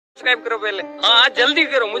Subscribe करो पहले। हाँ जल्दी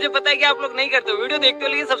करो, मुझे पता है कि आप लोग नहीं करते हो, वीडियो देखते हो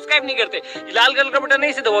लेकिन सब्सक्राइब नहीं करते। लाल कलर का बटन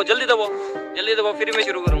नहीं से दबाओ, जल्दी दबाओ, जल्दी दबाओ, फिर मैं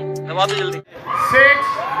शुरू करूँ, दबा दो जल्दी।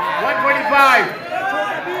 145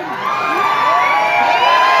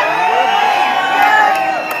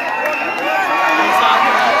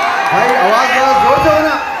 भाई आवाज थोड़ा जोर से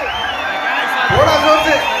होना, थोड़ा जोर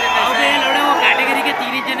से। वो कैटेगरी के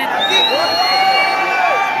 3 जने।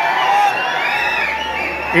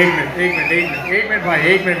 एक मिनट भाई।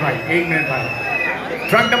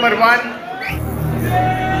 Truck number 1,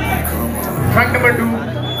 truck number 2,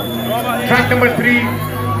 truck number 3,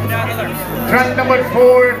 truck number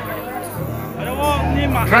 4,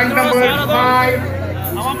 truck number 5,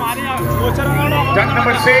 truck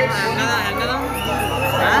number 6,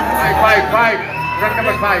 5, truck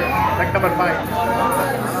number 5,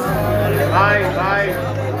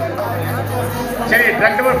 चलिए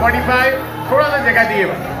ट्रक नंबर 45, थोड़ा सा जगह दिए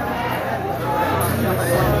भाई,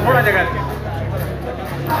 थोड़ा जगह दिए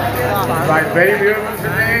भाई। Very beautiful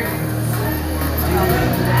sitting.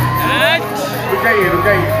 रुक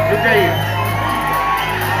जाइए।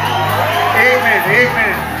 एक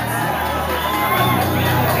मिनट।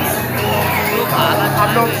 आप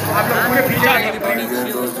लोग पूरे पीछे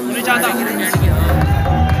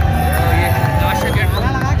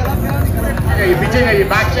जाइए,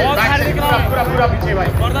 बैक से पूरा पीछे भाई,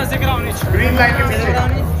 ग्रीन लाइन के पीछे।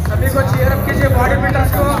 सभी को चीयर अप कीजिए, बॉडी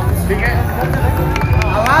बिल्डर्स को, ठीक है?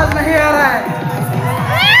 आवाज नहीं आ रहा है,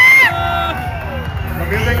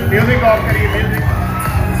 म्यूजिक ऑफ करिए,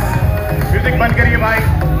 म्यूजिक बंद करिए भाई,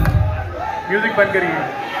 म्यूजिक बंद करिए।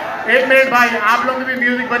 1 मिनट भाई, आप लोग भी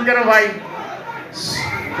म्यूजिक बंद करो भाई।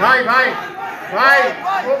 ओ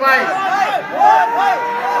भाई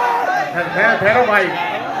ठहरो भाई,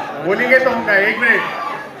 बोलेंगे तो होगा। 1 मिनट।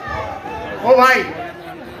 ओ भाई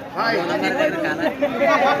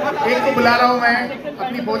एक को बुला रहा हूँ मैं,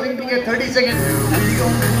 अपनी पोजिंग के लिए 30 second.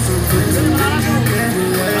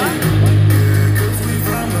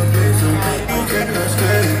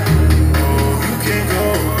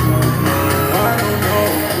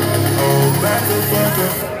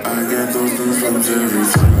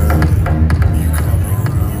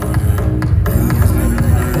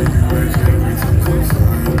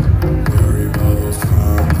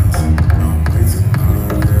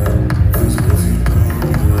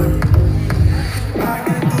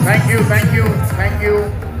 Thank you.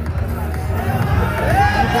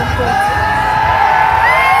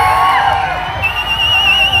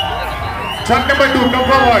 Truck number 2, come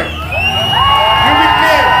forward. Music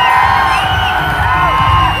play.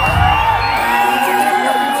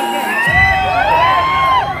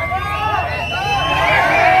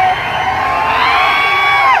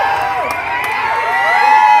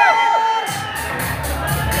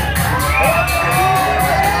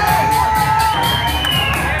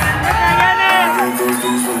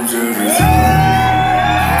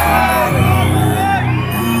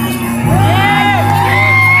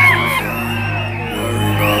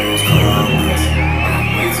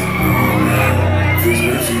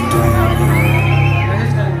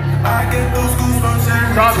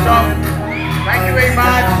 Stop. Thank you very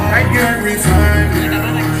much. Thank you.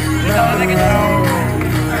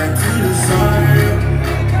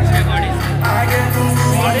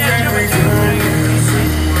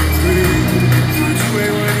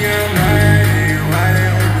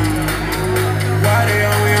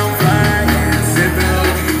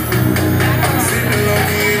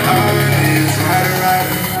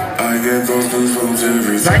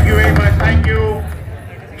 Thank you very much. Thank you.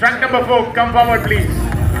 Truck number 4, come forward, please.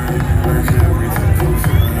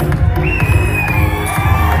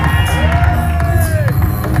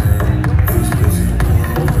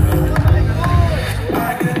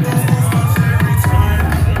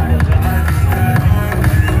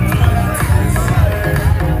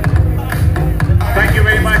 Thank you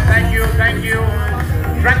very much. Thank you.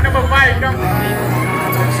 Truck number 5, come.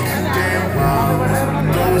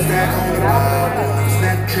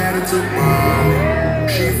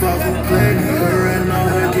 She fucking played her and all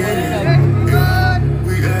her getting.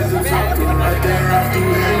 We had to talk to her right there after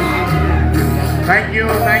we. Thank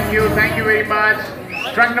you very much.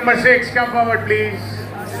 Truck number 6, come forward, please.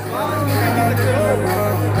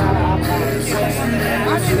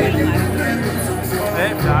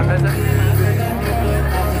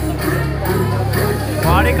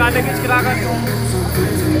 Body काटे खींच के लाकर।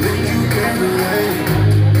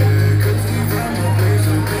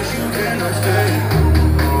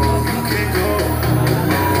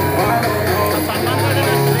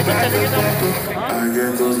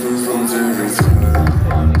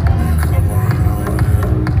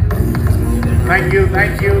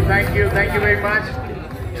 Thank you very much.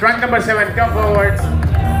 Trunk number 7, come forward.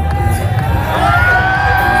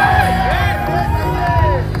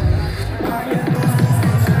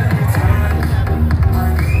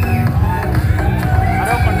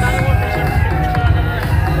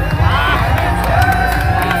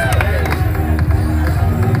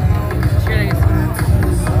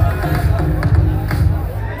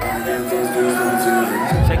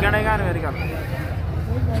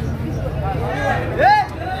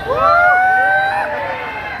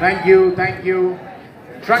 Thank you, thank you.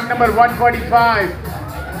 Trunk number 145.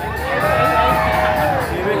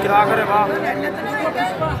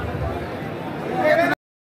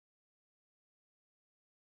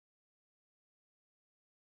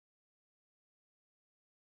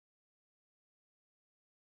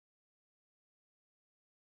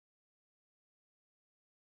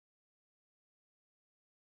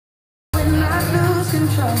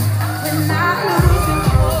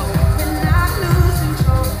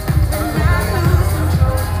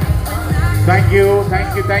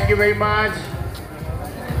 Thank you very much.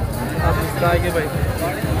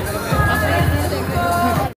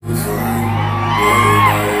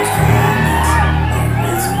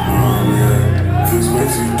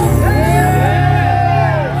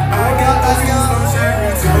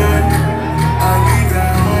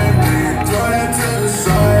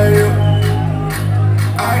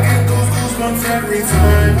 Every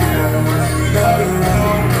time, yeah, when you're not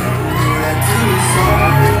around, that to the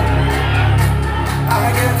side. I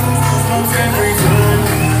get those goosebumps every time.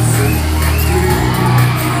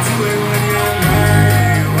 You do it when you're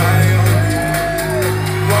mad.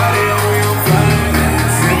 Why they always on fire?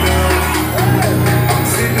 I'm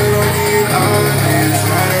sipping on the honest,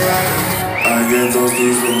 right. I get those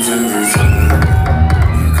goosebumps every time.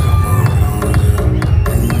 You come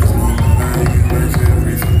around, you make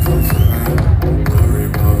everything feel fine. Worry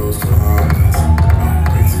about those times. I'm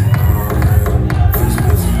waiting on it.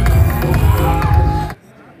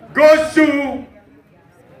 Goes to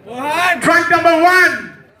trunk number 1.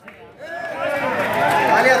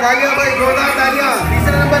 तालियां तालियां भाई, जोरदार तालियां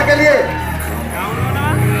तीसरे number के लिए।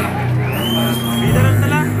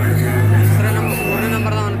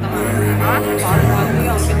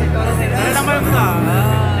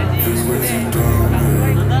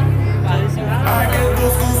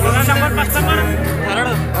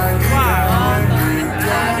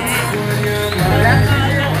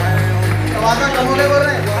 कम हो गए बोल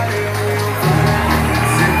रहे हैं।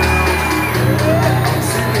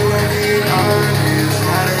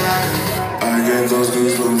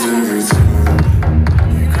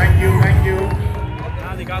 Thank you.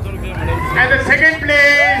 And the second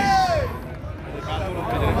place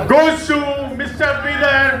goes to Mr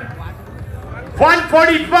Bidar,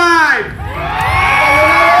 145.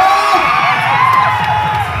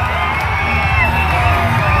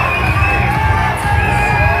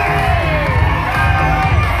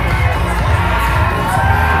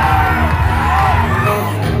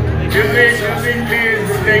 Music, please.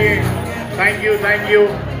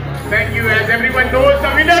 Thank you. As everyone knows, the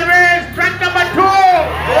winner is trunk number 2.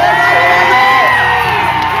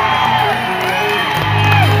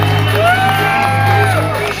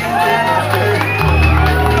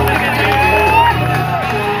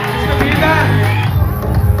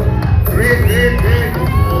 Great.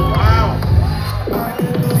 Wow.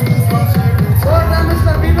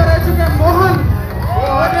 Mister Bidar रह चुके हैं मोहन,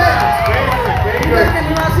 बीदर के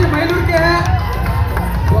निवासी मैलूर के हैं।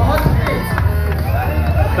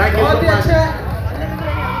 बहुत ही अच्छे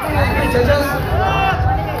जजेस।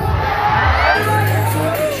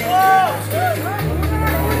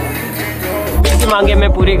 मांगे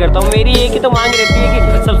मैं पूरी करता हूँ। मेरी एक ही तो मांग रहती है कि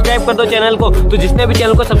सब्सक्राइब कर दो चैनल को। तो जिसने भी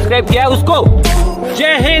चैनल को सब्सक्राइब किया है उसको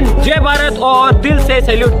जय हिंद, जय भारत और दिल से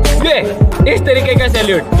सैल्यूट। इस तरीके का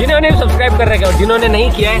सैल्यूट। जिन्होंने सब्सक्राइब कर रखा है और जिन्होंने नहीं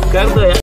किया है कर दो यार।